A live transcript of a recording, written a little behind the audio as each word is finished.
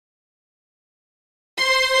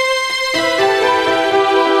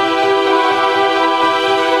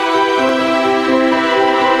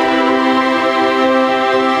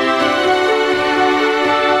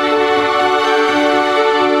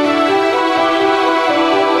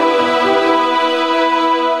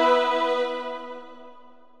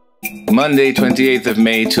Monday, 28th of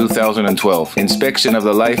May 2012. Inspection of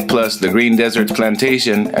the Life Plus The Green Deserts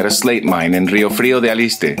plantation at a slate mine in Rio Frío de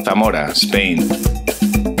Aliste, Zamora, Spain.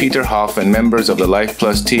 Peter Hoff and members of the Life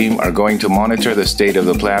Plus team are going to monitor the state of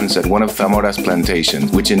the plants at one of Zamora's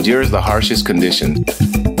plantations, which endures the harshest conditions.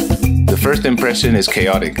 The first impression is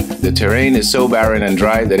chaotic. The terrain is so barren and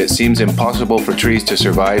dry that it seems impossible for trees to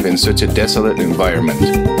survive in such a desolate environment.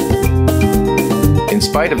 In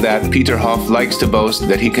spite of that, Peter Hoff likes to boast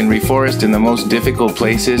that he can reforest in the most difficult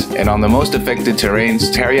places and on the most affected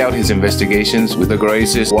terrains carry out his investigations with the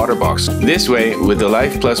Groisis water box. This way, with the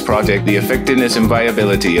Life Plus project, the effectiveness and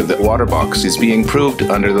viability of the water box is being proved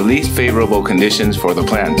under the least favorable conditions for the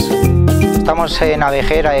plants. Estamos en la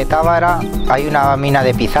vejera de Tábara, hay una mina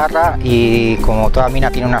de pizarra y como toda mina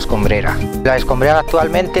tiene una escombrera. La escombrera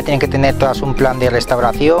actualmente tiene que tener todas un plan de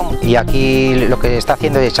restauración y aquí lo que se está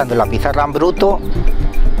haciendo es echando la pizarra en bruto,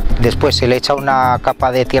 después se le echa una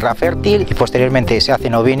capa de tierra fértil y posteriormente se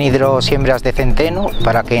hacen o bien hidrosiembras de centeno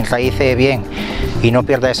para que enraíce bien y no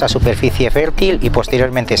pierda esa superficie fértil y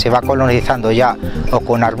posteriormente se va colonizando ya o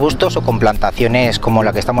con arbustos o con plantaciones como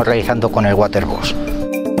la que estamos realizando con el waterbox.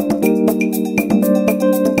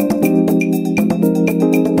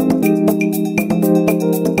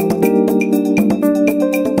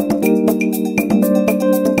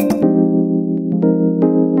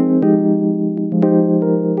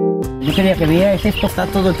 Yo quería que veáis esto, está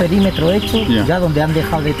todo el perímetro hecho, ya donde han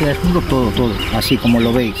dejado de tirar escudo, todo, así como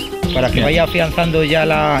lo veis. Para que vaya afianzando ya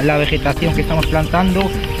la vegetación que estamos plantando,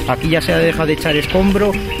 aquí ya se ha dejado de echar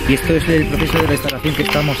escombro y esto es el proceso de restauración que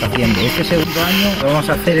estamos haciendo. Este segundo año lo que vamos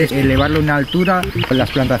a hacer es elevarlo en altura con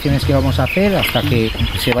las plantaciones que vamos a hacer hasta que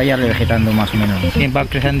se vaya revegetando más o menos. Va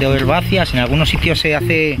creciendo herbáceas, en algunos sitios se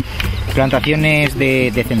hace plantaciones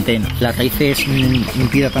de centeno. Las raíces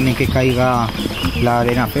impida también que caiga la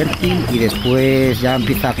arena fértil y después ya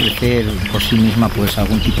empieza a crecer por sí misma pues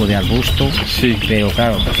algún tipo de arbusto, pero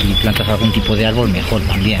claro, si plantas algún tipo de árbol mejor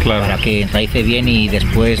también, para que enraice bien y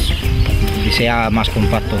después sea más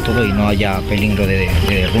compacto todo y no haya peligro de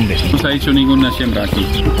derrumbes. No se ha hecho ninguna siembra aquí.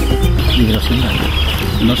 Hidrosiembra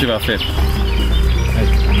no se va a hacer.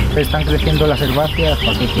 Están creciendo las herbáceas,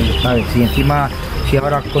 ¿sabes? Y encima, si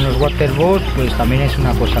ahora con los waterbox, pues también es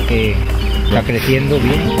una cosa que está creciendo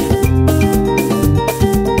bien.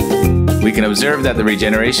 We can observe that the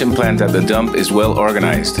regeneration plant at the dump is well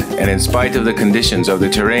organized, and in spite of the conditions of the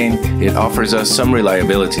terrain, it offers us some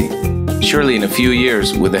reliability. Surely in a few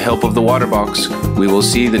years, with the help of the water box, we will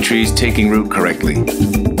see the trees taking root correctly.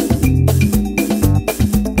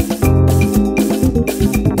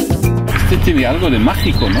 Este tiene algo de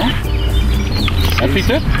mágico, ¿no? ¿Eh,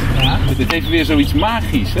 Peter? Ja. Dit heeft weer zoiets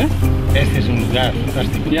magisch, hè? Este es un lugar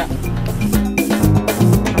fantástico. Ja.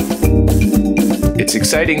 It's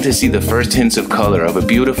exciting to see the first hints of color of a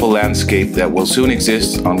beautiful landscape that will soon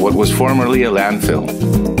exist on what was formerly a landfill.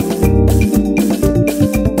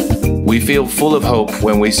 We feel full of hope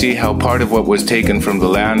when we see how part of what was taken from the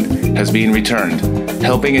land has been returned,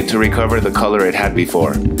 helping it to recover the color it had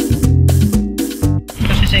before.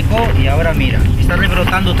 Esto se secó y ahora mira, está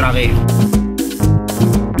rebrotando otra vez.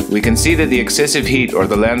 We can see that the excessive heat or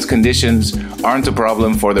the land's conditions aren't a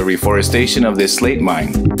problem for the reforestation of this slate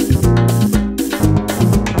mine.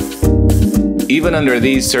 Even under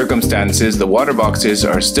these circumstances, the water boxes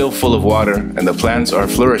are still full of water and the plants are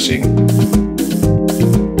flourishing.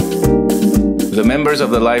 The members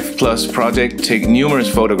of the Life Plus project take numerous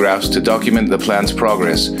photographs to document the plant's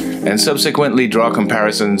progress and subsequently draw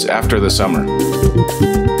comparisons after the summer.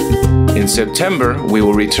 In September, we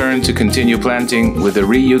will return to continue planting with the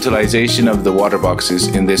reutilization of the water boxes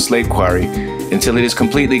in this slate quarry until it is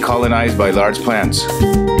completely colonized by large plants.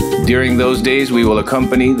 During those days, we will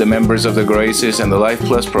accompany the members of the Groisis and the Life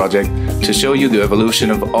Plus project to show you the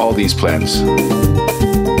evolution of all these plants.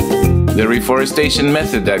 The reforestation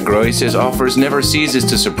method that Groisis offers never ceases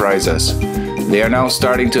to surprise us. They are now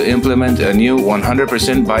starting to implement a new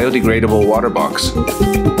 100% biodegradable water box.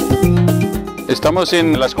 Estamos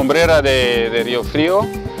en la escombrera de Río Frío.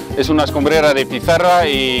 Es una escombrera de pizarra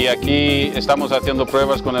y aquí estamos haciendo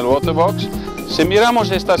pruebas con el waterbox. Si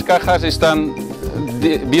miramos estas cajas están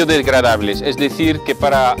biodegradables, es decir, que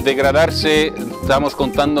para degradarse estamos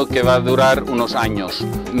contando que va a durar unos años.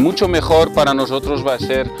 Mucho mejor para nosotros va a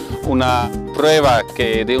ser una prueba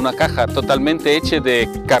que de una caja totalmente hecha de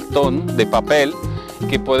cartón, de papel,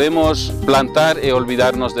 que podemos plantar y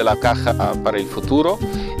olvidarnos de la caja para el futuro.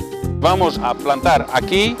 Vamos a plantar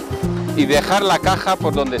aquí y dejar la caja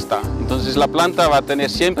por donde está. Entonces la planta va a tener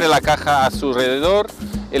siempre la caja a su alrededor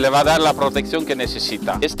y le va a dar la protección que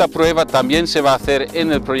necesita. Esta prueba también se va a hacer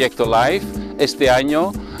en el proyecto LIFE este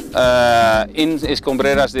año, en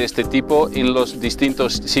escombreras de este tipo en los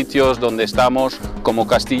distintos sitios donde estamos, como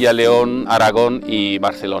Castilla, León, Aragón y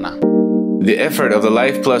Barcelona. The effort of the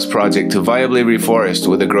Life Plus project to viably reforest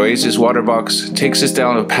with the Groasis water box takes us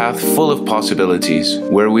down a path full of possibilities,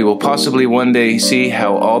 where we will possibly one day see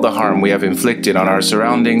how all the harm we have inflicted on our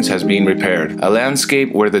surroundings has been repaired, a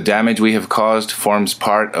landscape where the damage we have caused forms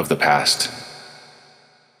part of the past.